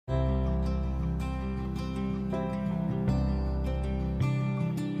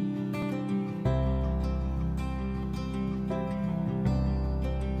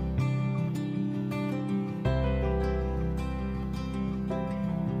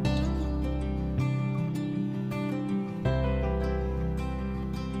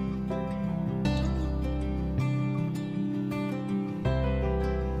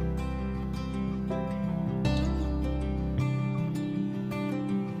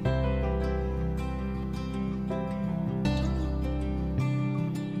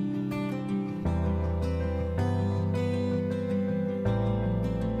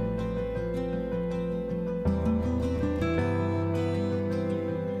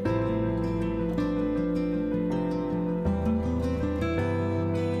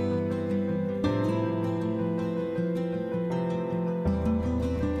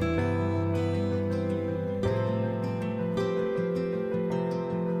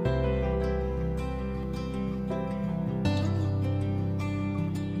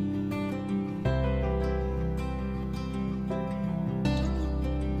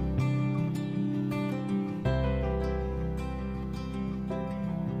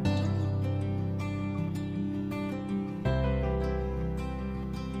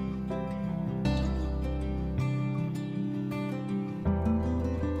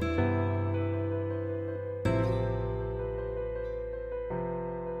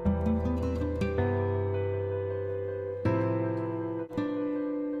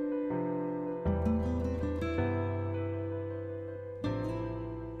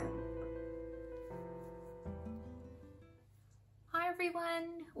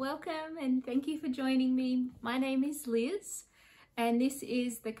welcome and thank you for joining me. My name is Liz and this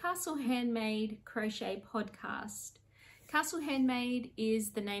is the Castle Handmade Crochet Podcast. Castle Handmade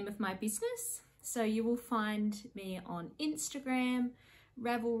is the name of my business, so you will find me on Instagram,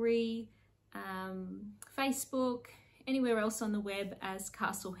 Ravelry, Facebook, anywhere else on the web as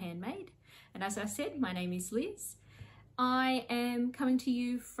Castle Handmade. And as I said, my name is Liz. I am coming to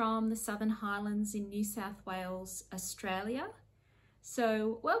you from the Southern Highlands in New South Wales, Australia.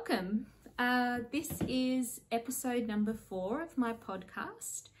 So welcome. This is episode number 4 of my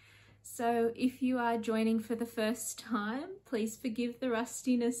podcast. So if you are joining for the first time, please forgive the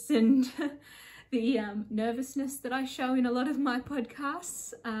rustiness and the nervousness that I show in a lot of my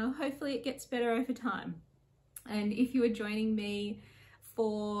podcasts. Hopefully it gets better over time. And if you are joining me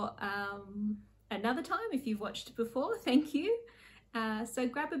for another time, if you've watched it before, thank you. So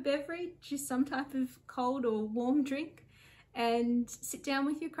grab a beverage, just some type of cold or warm drink, and sit down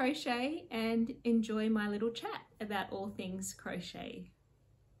with your crochet and enjoy my little chat about all things crochet.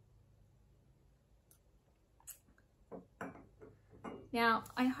 Now,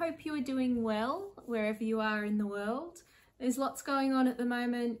 I hope you are doing well wherever you are in the world. There's lots going on at the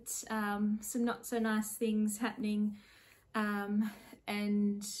moment, some not so nice things happening,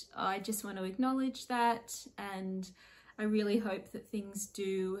 and I just want to acknowledge that, and I really hope that things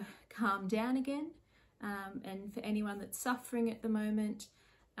do calm down again. And for anyone that's suffering at the moment,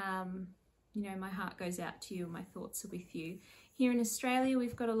 you know, my heart goes out to you and my thoughts are with you. Here in Australia,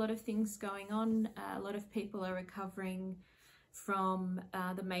 we've got a lot of things going on. A lot of people are recovering from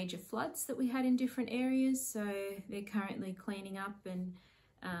the major floods that we had in different areas. So they're currently cleaning up and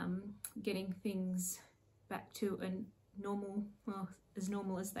getting things back to a normal, well, as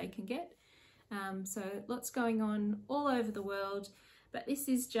normal as they can get. So lots going on all over the world. But this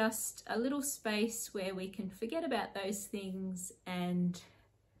is just a little space where we can forget about those things and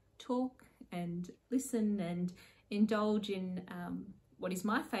talk and listen and indulge in what is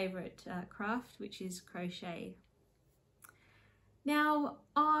my favourite craft, which is crochet. Now,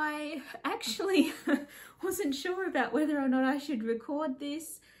 I actually wasn't sure about whether or not I should record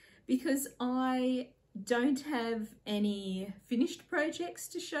this because I don't have any finished projects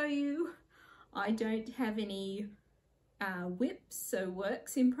to show you. I don't have any whips, so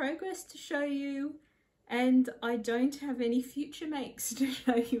works in progress to show you, and I don't have any future makes to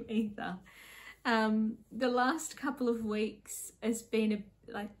show you either. The last couple of weeks has been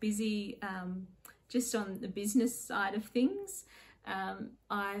busy just on the business side of things.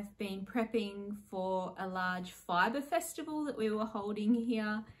 I've been prepping for a large fibre festival that we were holding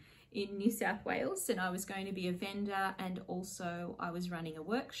here in New South Wales, and I was going to be a vendor and also I was running a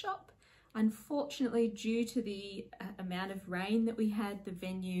workshop. Unfortunately, due to the amount of rain that we had, the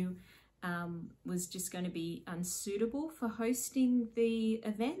venue was just going to be unsuitable for hosting the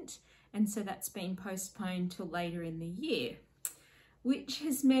event, and so that's been postponed till later in the year, which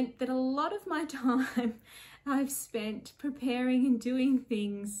has meant that a lot of my time I've spent preparing and doing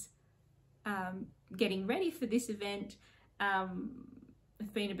things, getting ready for this event,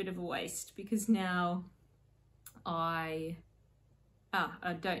 have been a bit of a waste, because now I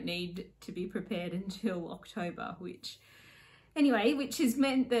don't need to be prepared until October, which has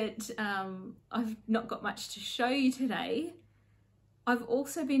meant that I've not got much to show you today. I've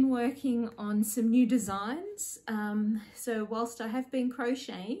also been working on some new designs. So whilst I have been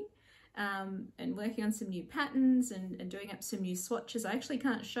crocheting and working on some new patterns and doing up some new swatches, I actually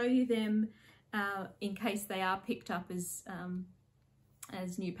can't show you them in case they are picked up as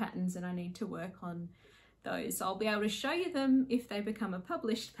new patterns and I need to work on those. I'll be able to show you them if they become a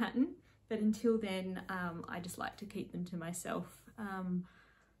published pattern, but until then I just like to keep them to myself.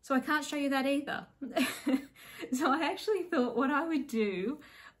 So I can't show you that either. So I actually thought what I would do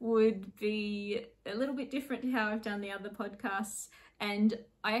would be a little bit different to how I've done the other podcasts, and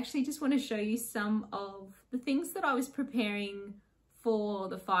I actually just want to show you some of the things that I was preparing for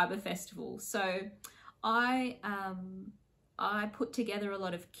the Fibre Festival. So I put together a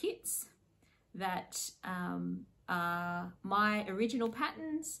lot of kits that are my original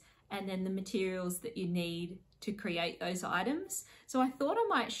patterns and then the materials that you need to create those items. So I thought I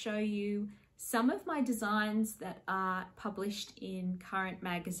might show you some of my designs that are published in current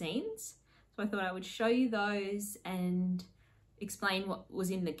magazines. So I thought I would show you those and explain what was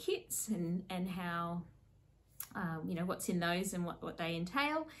in the kits and how, you know, what's in those and what they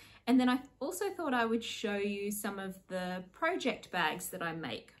entail. And then I also thought I would show you some of the project bags that I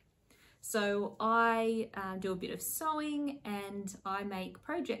make. So I do a bit of sewing and I make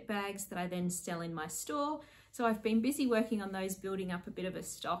project bags that I then sell in my store. So I've been busy working on those, building up a bit of a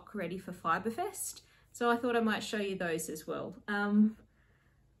stock ready for Fibrefest. So I thought I might show you those as well.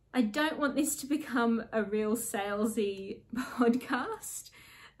 I don't want this to become a real salesy podcast.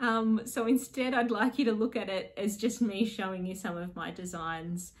 So instead I'd like you to look at it as just me showing you some of my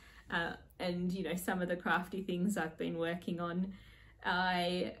designs and, you know, some of the crafty things I've been working on.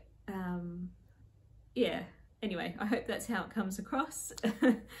 Yeah, anyway, I hope that's how it comes across.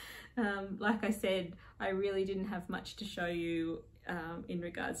 Like I said, I really didn't have much to show you in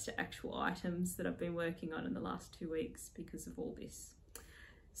regards to actual items that I've been working on in the last 2 weeks because of all this.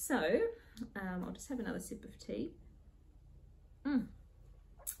 So I'll just have another sip of tea.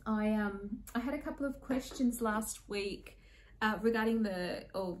 I had a couple of questions last week regarding a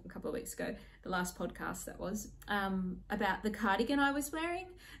couple of weeks ago, the last podcast that was, about the cardigan I was wearing.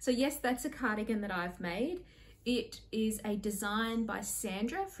 So yes, that's a cardigan that I've made. It is a design by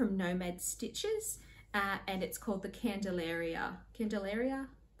Sandra from Nomad Stitches, and it's called the Candelaria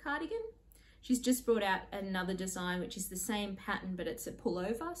cardigan. She's just brought out another design, which is the same pattern, but it's a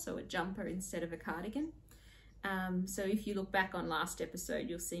pullover, so a jumper instead of a cardigan. So if you look back on last episode,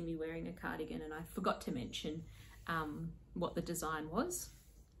 you'll see me wearing a cardigan, and I forgot to mention what the design was.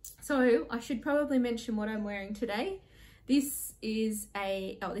 So I should probably mention what I'm wearing today. This is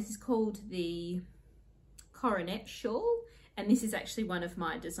called the Coronet shawl, and this is actually one of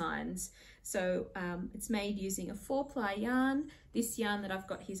my designs. So it's made using a 4-ply yarn. This yarn that I've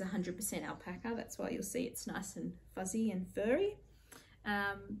got here is 100% alpaca. That's why you'll see it's nice and fuzzy and furry.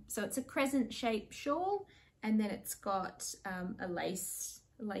 So it's a crescent shaped shawl, and then it's got a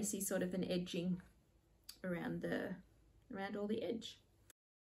lacy sort of an edging around all the edge.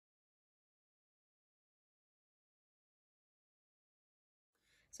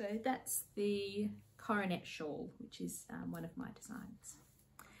 So that's the Coronet shawl, which is one of my designs.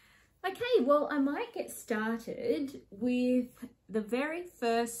 Okay, well, I might get started with the very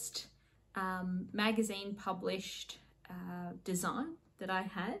first magazine published design that I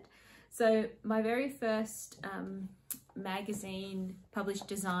had. So my very first magazine published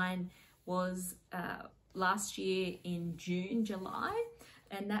design was last year in June, July,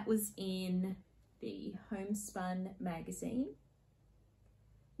 and that was in the Homespun magazine.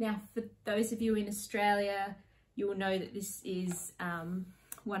 Now, for those of you in Australia, you will know that this is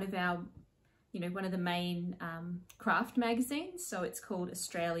one of our, one of the main craft magazines. So it's called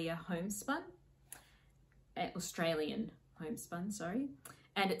Australian Homespun, sorry.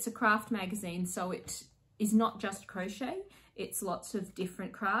 And it's a craft magazine, so it is not just crochet. It's lots of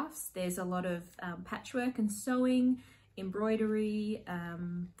different crafts. There's a lot of patchwork and sewing, embroidery,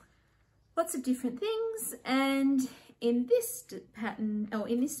 lots of different things. And in this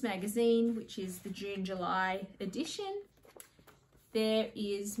in this magazine, which is the June-July edition, there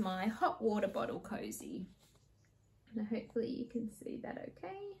is my hot water bottle cozy. And hopefully you can see that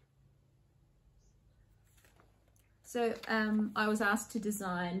okay. So I was asked to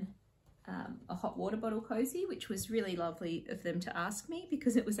design a hot water bottle cozy, which was really lovely of them to ask me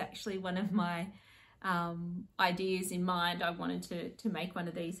because it was actually one of my ideas in mind. I wanted to make one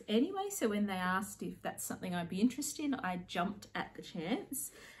of these anyway, so when they asked if that's something I'd be interested in, I jumped at the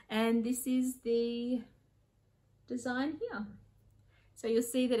chance. And this is the design here. So you'll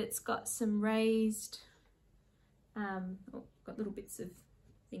see that it's got some raised, got little bits of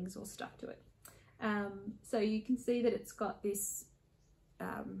things all stuck to it. So you can see that it's got this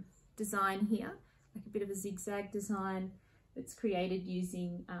design here, like a bit of a zigzag design that's created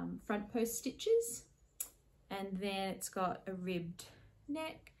using front post stitches, and then it's got a ribbed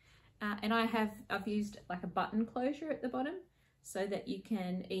neck, and I've used like a button closure at the bottom so that you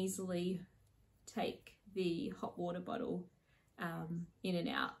can easily take the hot water bottle in and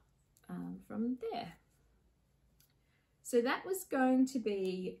out from there. So that was going to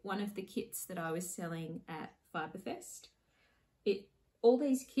be one of the kits that I was selling at Fiberfest. All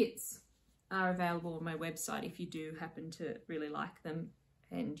these kits are available on my website if you do happen to really like them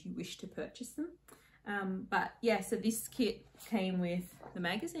and you wish to purchase them. But yeah, so this kit came with the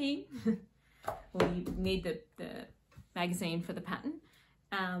magazine. Well, you need the magazine for the pattern.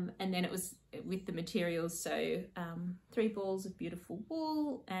 And then it was with the materials, so 3 balls of beautiful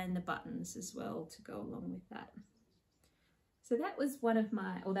wool and the buttons as well to go along with that. So that was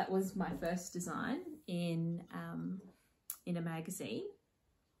that was my first design in a magazine.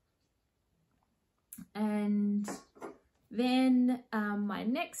 And then my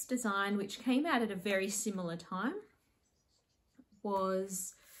next design, which came out at a very similar time,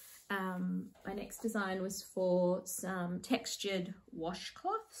 was my next design was for some textured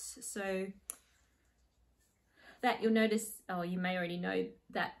washcloths. So that you'll notice, oh, you may already know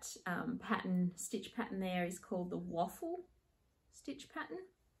that stitch pattern there is called the waffle stitch pattern.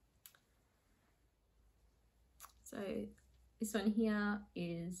 So This one here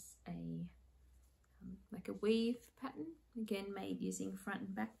is like a weave pattern, again made using front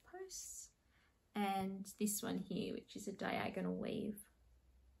and back posts. And this one here, which is a diagonal weave.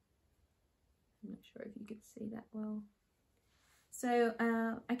 I'm not sure if you could see that well. So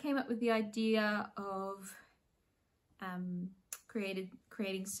I came up with the idea of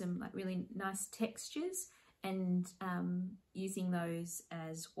creating some like really nice textures and using those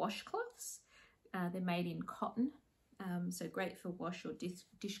as washcloths. They're made in cotton, so great for wash or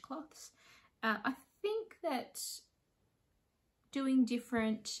dishcloths. I think that doing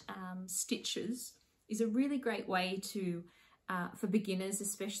different stitches is a really great way to for beginners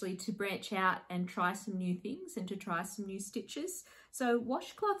especially, to branch out and try some new things and to try some new stitches. So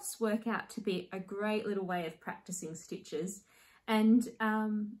washcloths work out to be a great little way of practicing stitches, and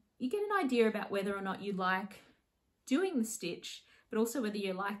you get an idea about whether or not you like doing the stitch, but also whether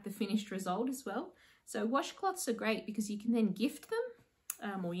you like the finished result as well. So washcloths are great because you can then gift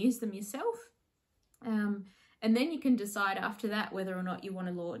them or use them yourself. And then you can decide after that whether or not you want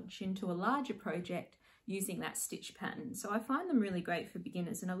to launch into a larger project using that stitch pattern. So I find them really great for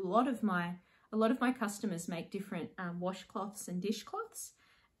beginners, and a lot of my customers make different washcloths and dishcloths,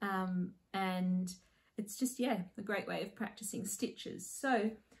 and it's just, yeah, a great way of practicing stitches.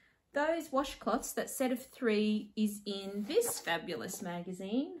 So those washcloths, that set of 3, is in this fabulous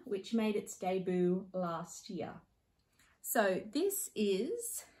magazine, which made its debut last year. So this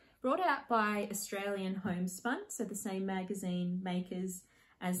is brought out by Australian Homespun, so the same magazine makers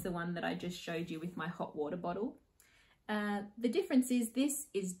as the one that I just showed you with my hot water bottle. The difference is this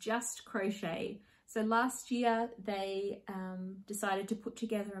is just crochet. So last year they decided to put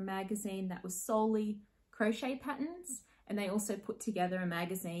together a magazine that was solely crochet patterns, and they also put together a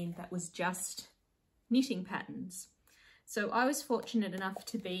magazine that was just knitting patterns. So I was fortunate enough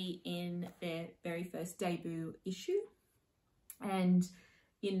to be in their very first debut issue, and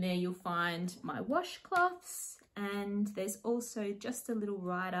in there you'll find my washcloths, and there's also just a little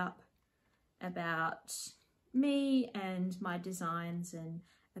write-up about me and my designs and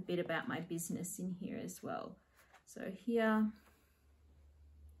a bit about my business in here as well. So here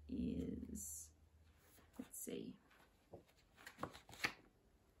is, let's see,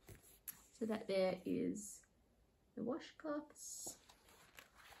 so that there is the washcloths.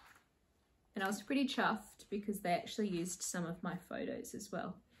 And I was pretty chuffed because they actually used some of my photos as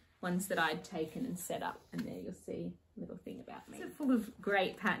well, ones that I'd taken and set up, and there you'll see a little thing about me. It's full of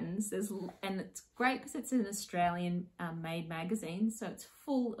great patterns, and it's great because it's an Australian made magazine, so it's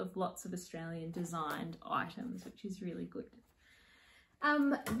full of lots of Australian designed items, which is really good.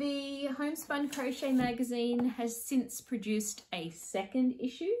 The Homespun Crochet magazine has since produced a second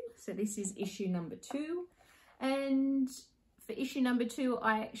issue, so this is issue number 2, and for issue number 2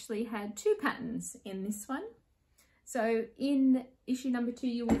 I actually had 2 patterns in this one. So in issue number 2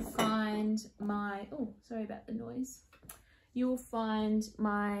 you will find my, oh sorry about the noise, you will find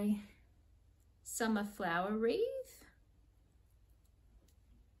my summer flower wreath,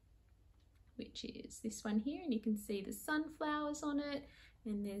 which is this one here, and you can see the sunflowers on it,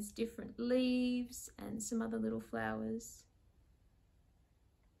 and there's different leaves and some other little flowers.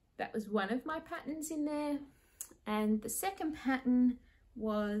 That was one of my patterns in there, and the second pattern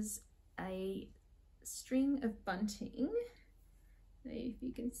was a string of bunting. If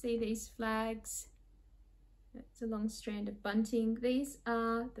you can see these flags, it's a long strand of bunting. These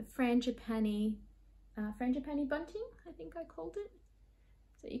are the frangipani bunting, I think I called it.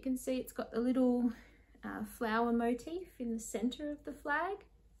 So you can see it's got the little flower motif in the center of the flag,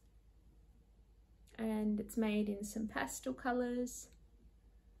 and it's made in some pastel colors.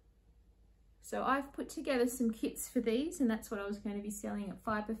 So I've put together some kits for these, and that's what I was going to be selling at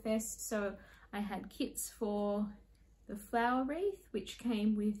Fiberfest. So I had kits for the flower wreath, which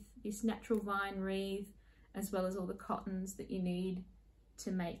came with this natural vine wreath, as well as all the cottons that you need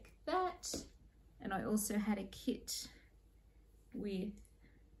to make that. And I also had a kit with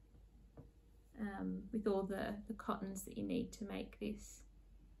all the cottons that you need to make this.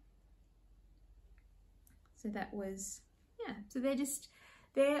 So that was, yeah, so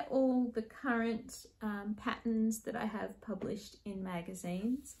they're all the current patterns that I have published in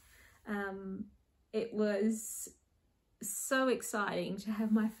magazines. It was so exciting to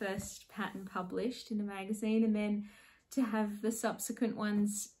have my first pattern published in a magazine, and then to have the subsequent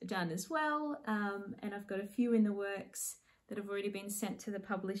ones done as well. And I've got a few in the works that have already been sent to the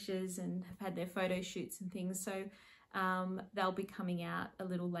publishers and have had their photo shoots and things. So they'll be coming out a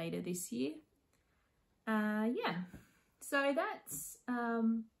little later this year. Yeah, so that's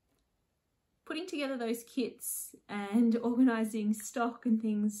putting together those kits and organising stock and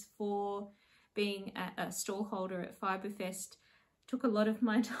things for being a stall holder at Fiberfest took a lot of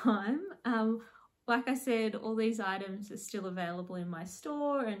my time. Like I said, all these items are still available in my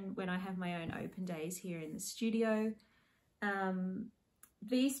store and when I have my own open days here in the studio.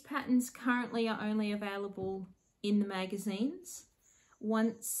 These patterns currently are only available in the magazines.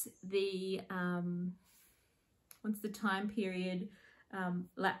 Once the time period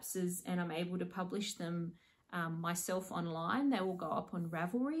lapses and I'm able to publish them myself online, they will go up on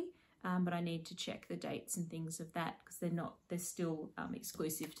Ravelry, but I need to check the dates and things of that because they're still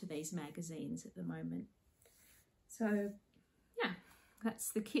exclusive to these magazines at the moment. So yeah,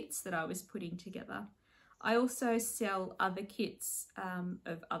 that's the kits that I was putting together. I also sell other kits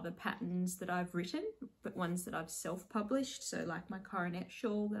of other patterns that I've written, but ones that I've self-published, so like my coronet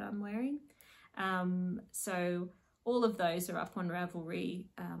shawl that I'm wearing. So all of those are up on Ravelry.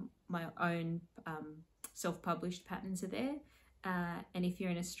 My own self-published patterns are there. And if you're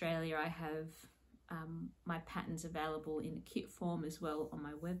in Australia, I have my patterns available in a kit form as well on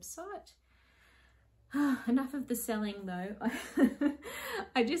my website. Enough of the selling though.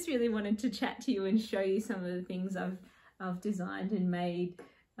 I just really wanted to chat to you and show you some of the things I've designed and made,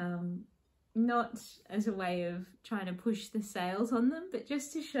 not as a way of trying to push the sales on them, but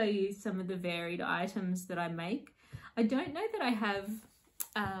just to show you some of the varied items that I make. I don't know that I have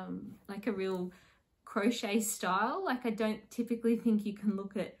like a real crochet style. Like I don't typically think you can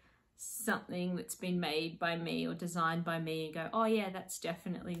look at something that's been made by me or designed by me and go, oh yeah, that's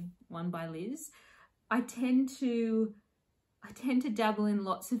definitely one by Liz. I tend to dabble in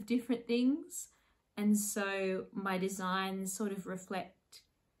lots of different things, and so my designs sort of reflect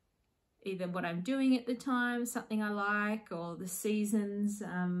either what I'm doing at the time, something I like, or the seasons.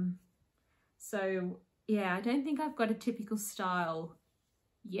 So yeah, I don't think I've got a typical style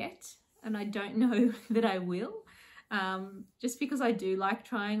yet, and I don't know that I will, just because I do like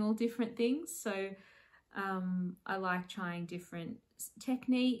trying all different things. So I like trying different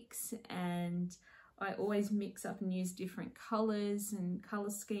techniques, and I always mix up and use different colours and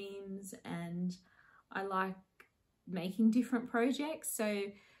colour schemes, and I like making different projects. So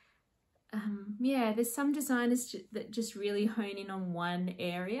yeah, there's some designers that just really hone in on one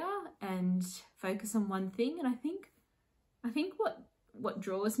area and focus on one thing, and I think what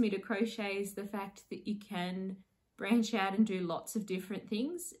draws me to crochet is the fact that you can branch out and do lots of different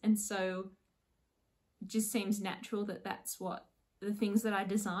things, and so it just seems natural that that's what the things that I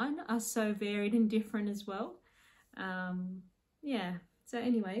design are, so varied and different as well. Yeah, so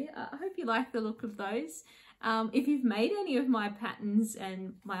anyway, I hope you like the look of those. If you've made any of my patterns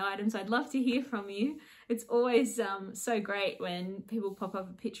and my items, I'd love to hear from you. It's always so great when people pop up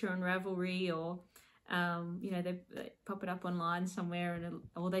a picture on Ravelry, or you know, they pop it up online somewhere,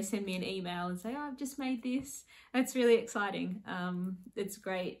 or they send me an email and say, oh, I've just made this. That's really exciting. It's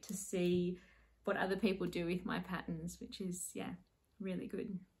great to see what other people do with my patterns, which is, yeah, really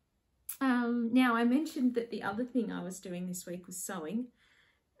good. Now, I mentioned that the other thing I was doing this week was sewing.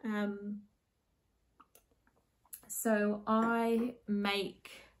 So I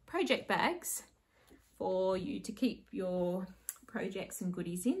make project bags for you to keep your projects and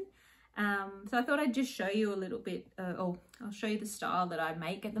goodies in. So I thought I'd just show you a little bit, I'll show you the style that I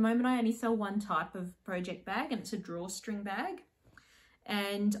make. At the moment, I only sell one type of project bag, and it's a drawstring bag.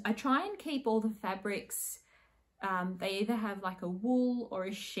 And I try and keep all the fabrics, they either have like a wool or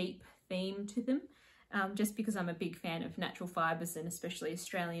a sheep theme to them, just because I'm a big fan of natural fibres and especially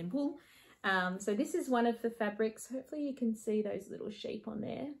Australian wool. So this is one of the fabrics. Hopefully you can see those little sheep on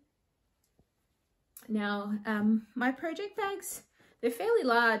there. Now, my project bags, they're fairly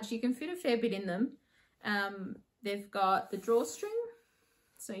large. You can fit a fair bit in them. They've got the drawstring,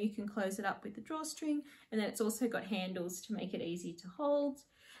 so you can close it up with the drawstring, and then it's also got handles to make it easy to hold.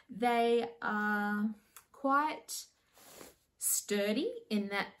 They are quite sturdy in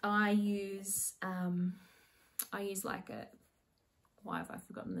that I use like a, why have I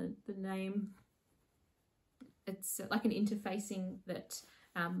forgotten the name? It's like an interfacing that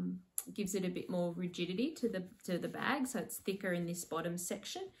gives it a bit more rigidity to the bag, so it's thicker in this bottom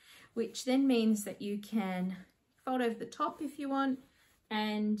section, which then means that you can fold over the top if you want,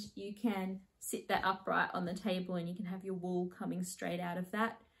 and you can sit that upright on the table, and you can have your wool coming straight out of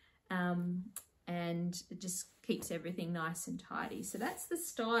that, and it just keeps everything nice and tidy. So that's the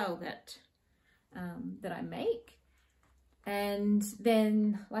style that that I make. And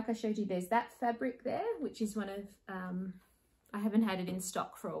then, like I showed you, there's that fabric there, which is one of, I haven't had it in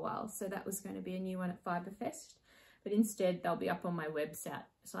stock for a while, so that was going to be a new one at Fiberfest, but instead they'll be up on my website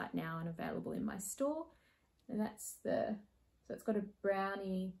now and available in my store. And that's so it's got a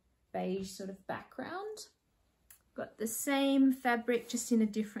browny beige sort of background. Got the same fabric, just in a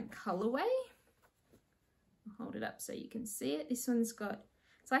different colorway. I'll hold it up so you can see it. This one's got,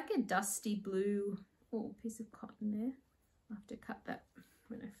 it's like a dusty blue, oh, piece of cotton there. I'll have to cut that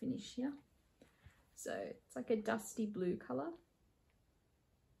when I finish here. So it's like a dusty blue colour.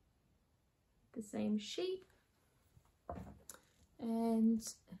 The same sheep. And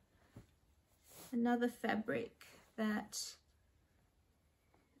another fabric that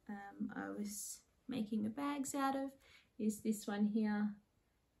I was making the bags out of is this one here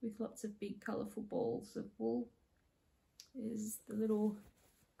with lots of big colourful balls of wool. There's the little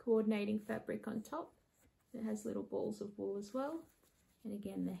coordinating fabric on top. It has little balls of wool as well. And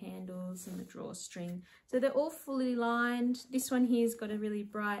again, the handles and the drawstring. So they're all fully lined. This one here's got a really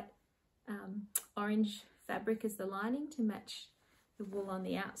bright orange fabric as the lining to match the wool on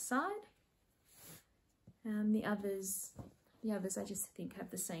the outside. The others I just think have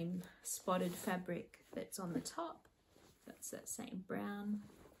the same spotted fabric that's on the top. That's that same brown.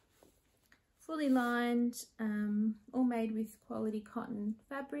 Fully lined, all made with quality cotton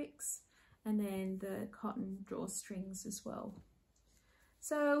fabrics, and then the cotton drawstrings as well.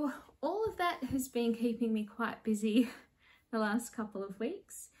 So all of that has been keeping me quite busy the last couple of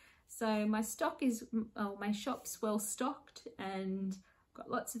weeks. So my stock is, oh, my shop's well stocked and got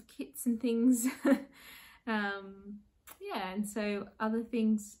lots of kits and things. Yeah, and so other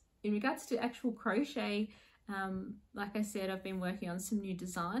things in regards to actual crochet, like I said, I've been working on some new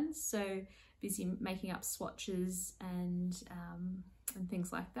designs, so busy making up swatches and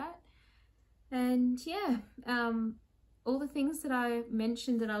things like that. And yeah, all the things that I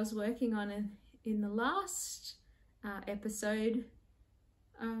mentioned that I was working on in the last episode,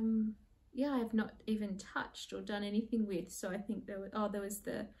 yeah, I have not even touched or done anything with. So I think there was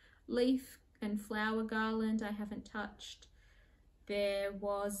the leaf and flower garland I haven't touched. There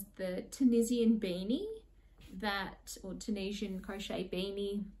was the Tunisian beanie or Tunisian crochet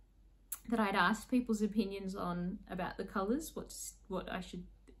beanie that I'd asked people's opinions on about the colours, whether I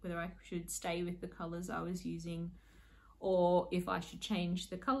should stay with the colours I was using or if I should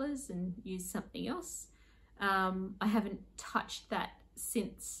change the colours and use something else. I haven't touched that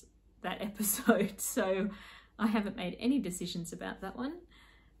since that episode, so I haven't made any decisions about that one.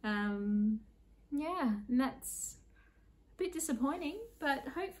 Yeah, and that's a bit disappointing, but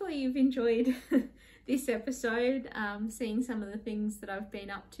hopefully you've enjoyed this episode, seeing some of the things that I've been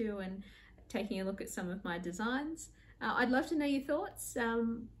up to and taking a look at some of my designs. I'd love to know your thoughts,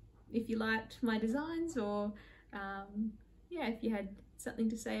 if you liked my designs, or yeah, if you had something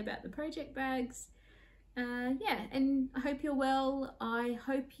to say about the project bags. Yeah, and I hope you're well. I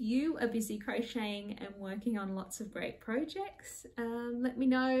hope you are busy crocheting and working on lots of great projects. Let me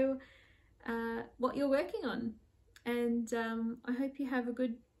know what you're working on, and I hope you have a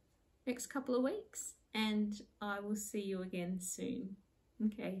good next couple of weeks, and I will see you again soon.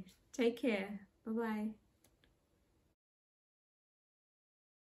 Okay, take care. Bye-bye.